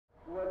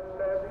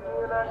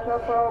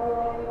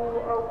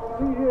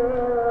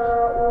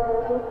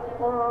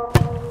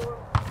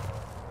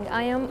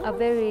I am a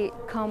very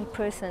calm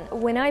person.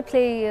 When I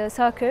play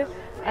soccer,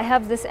 I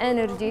have this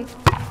energy.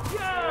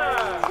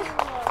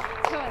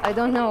 I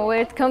don't know where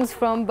it comes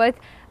from, but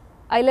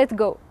I let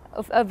go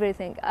of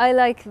everything. I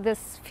like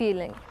this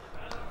feeling.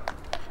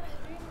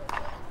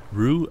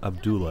 Rue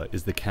Abdullah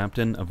is the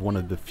captain of one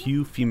of the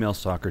few female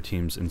soccer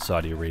teams in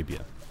Saudi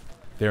Arabia.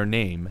 Their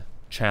name,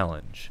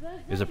 Challenge,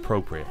 is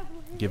appropriate,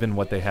 given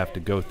what they have to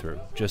go through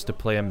just to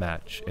play a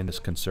match in this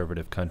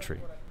conservative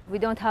country. We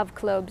don't have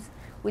clubs,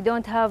 we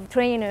don't have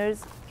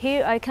trainers.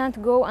 Here I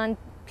can't go and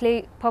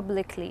play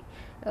publicly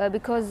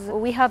because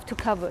we have to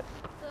cover.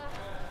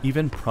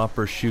 Even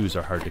proper shoes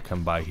are hard to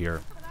come by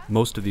here.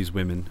 Most of these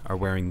women are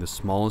wearing the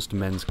smallest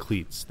men's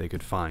cleats they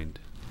could find.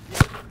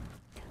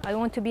 I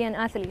want to be an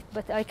athlete,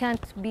 but I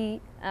can't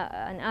be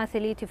an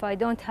athlete if I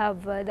don't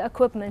have the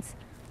equipments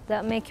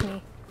that make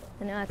me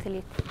an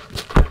athlete.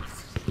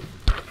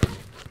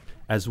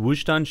 As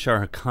Wujdan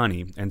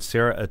Sharhakani and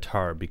Sarah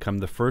Attar become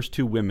the first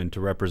two women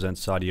to represent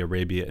Saudi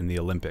Arabia in the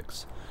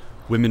Olympics,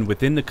 women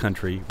within the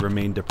country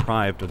remain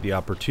deprived of the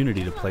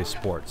opportunity to play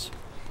sports,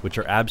 which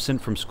are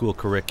absent from school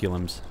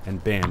curriculums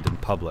and banned in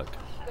public.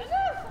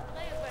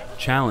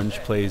 Challenge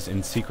plays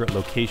in secret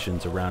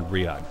locations around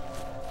Riyadh.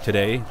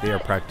 Today, they are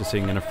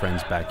practicing in a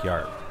friend's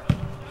backyard.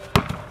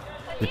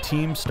 The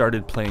team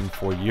started playing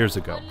 4 years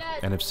ago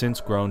and have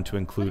since grown to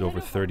include over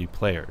 30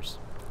 players,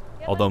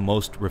 although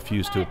most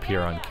refuse to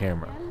appear on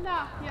camera.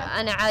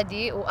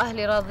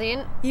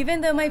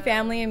 Even though my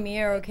family and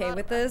me are okay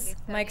with this,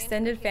 my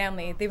extended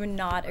family, they would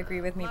not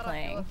agree with me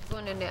playing.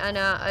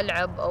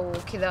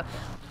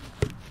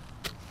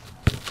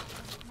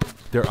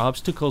 Their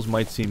obstacles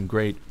might seem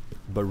great,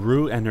 but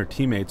Rue and her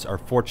teammates are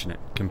fortunate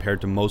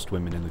compared to most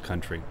women in the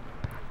country.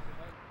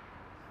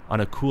 On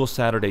a cool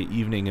Saturday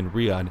evening in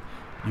Riyadh,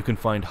 you can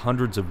find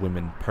hundreds of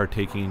women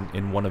partaking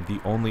in one of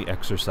the only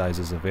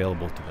exercises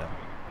available to them,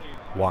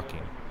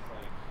 walking.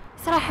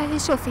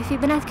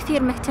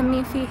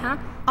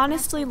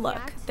 Honestly,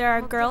 look, there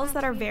are girls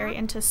that are very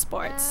into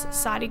sports.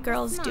 Saudi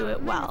girls do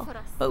it well,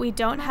 but we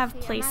don't have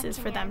places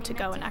for them to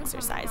go and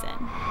exercise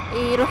in.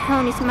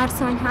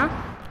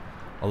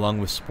 Along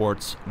with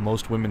sports,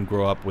 most women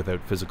grow up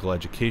without physical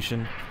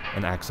education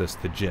and access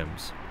to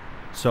gyms.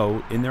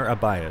 So, in their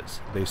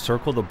abayas, they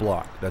circle the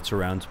block that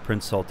surrounds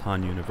Prince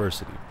Sultan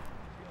University.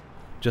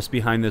 Just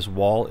behind this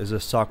wall is a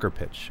soccer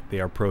pitch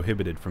they are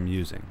prohibited from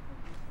using.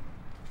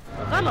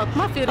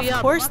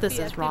 Of course this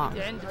is wrong.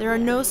 There are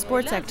no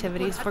sports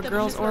activities for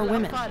girls or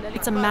women.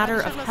 It's a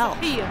matter of health.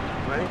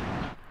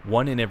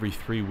 1 in every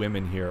 3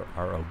 women here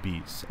are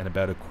obese, and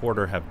about a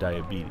quarter have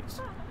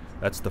diabetes.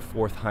 That's the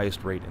 4th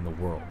highest rate in the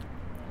world.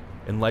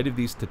 In light of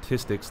these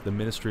statistics, the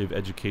Ministry of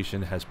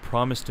Education has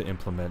promised to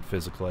implement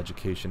physical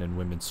education in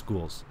women's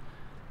schools,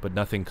 but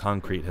nothing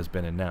concrete has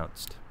been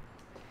announced.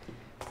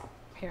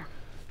 Here.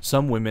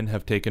 Some women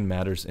have taken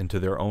matters into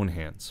their own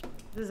hands.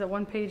 This is a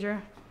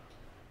one-pager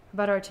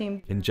about our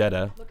team. In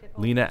Jeddah,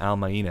 Lina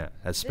Al-Maina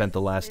has spent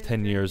the last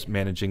 10 years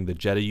managing the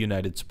Jeddah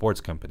United Sports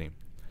Company,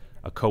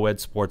 a co-ed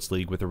sports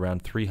league with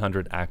around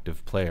 300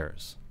 active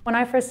players. When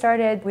I first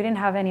started, we didn't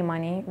have any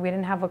money, we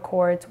didn't have a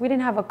court, we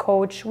didn't have a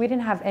coach, we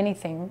didn't have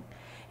anything,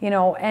 you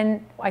know,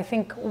 and I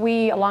think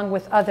we, along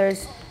with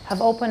others,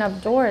 have opened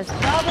up doors.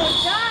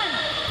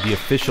 The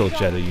official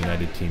Jeddah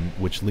United team,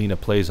 which Lina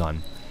plays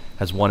on,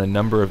 has won a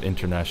number of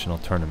international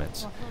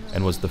tournaments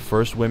and was the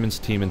first women's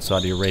team in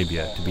Saudi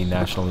Arabia to be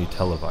nationally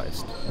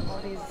televised.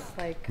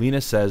 Lina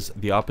says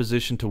the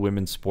opposition to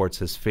women's sports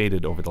has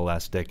faded over the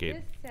last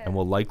decade and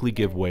will likely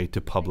give way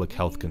to public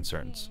health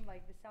concerns.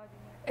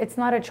 It's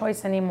not a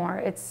choice anymore.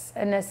 It's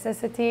a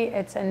necessity.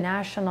 It's a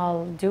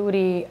national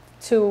duty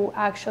to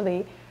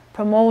actually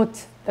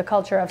promote the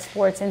culture of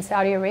sports in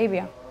Saudi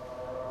Arabia.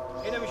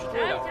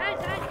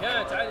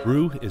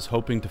 Rue is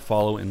hoping to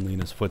follow in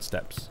Lina's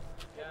footsteps.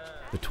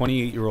 The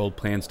 28-year-old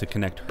plans to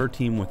connect her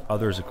team with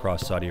others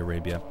across Saudi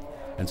Arabia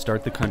and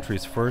start the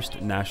country's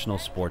first national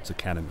sports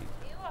academy.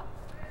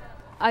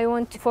 I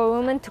want for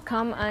women to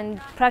come and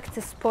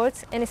practice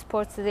sports, any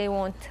sports they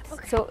want.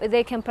 So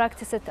they can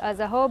practice it as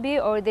a hobby,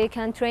 or they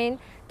can train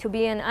to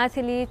be an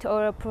athlete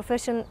or a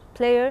professional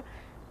player.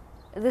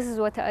 This is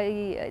what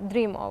I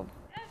dream of.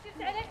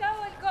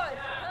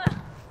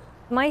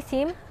 My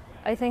team,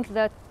 I think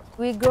that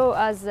we grow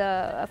as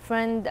a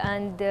friend,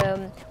 and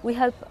we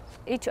help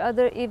each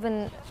other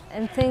even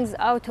in things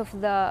out of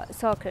the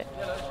soccer.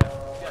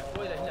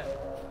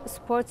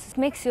 Sports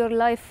makes your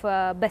life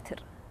better.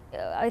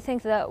 I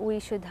think that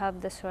we should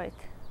have this right.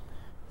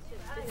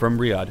 From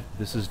Riyadh,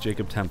 this is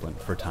Jacob Templin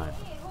for Time.